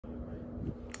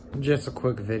just a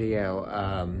quick video.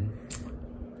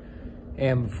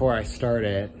 And before I start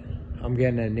it, I'm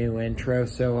getting a new intro.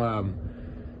 So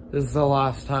this is the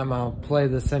last time I'll play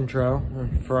this intro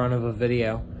in front of a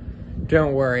video.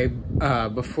 Don't worry,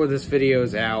 before this video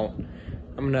is out,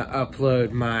 I'm gonna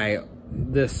upload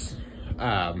this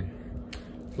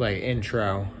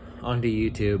intro onto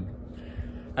YouTube.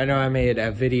 I know I made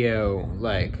a video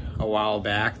like a while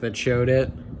back that showed it,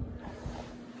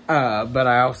 but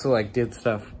I also did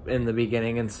stuff in the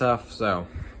beginning and stuff, so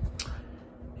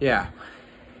yeah.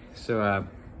 So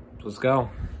let's go.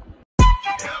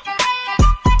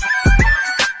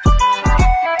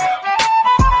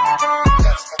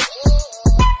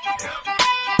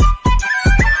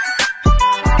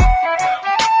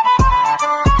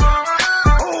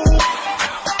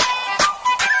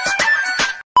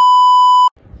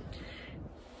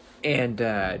 And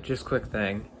just quick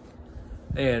thing,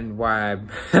 and why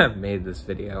I made this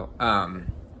video. I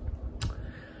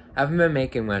haven't been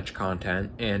making much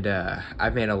content, and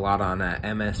I've made a lot on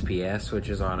MSPS, which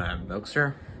is on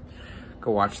Milkster.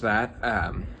 Go watch that.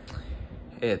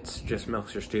 It's just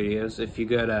Milkster Studios. If you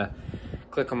go to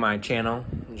click on my channel,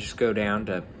 just go down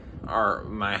to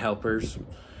my helpers,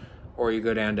 or you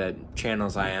go down to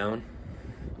channels I own,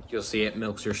 you'll see it,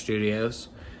 Milkster Studios.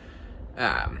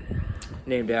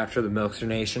 Named after the Milkster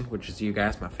Nation, which is you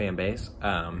guys, my fan base.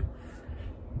 Yeah,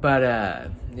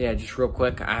 just real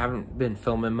quick, I haven't been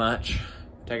filming much,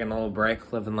 taking a little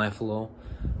break, living life a little,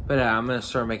 but I'm gonna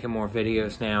start making more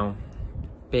videos now.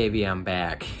 Baby, I'm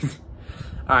back.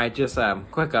 Alright, just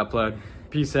quick upload.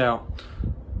 Peace out.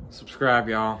 Subscribe,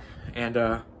 y'all,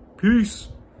 and peace.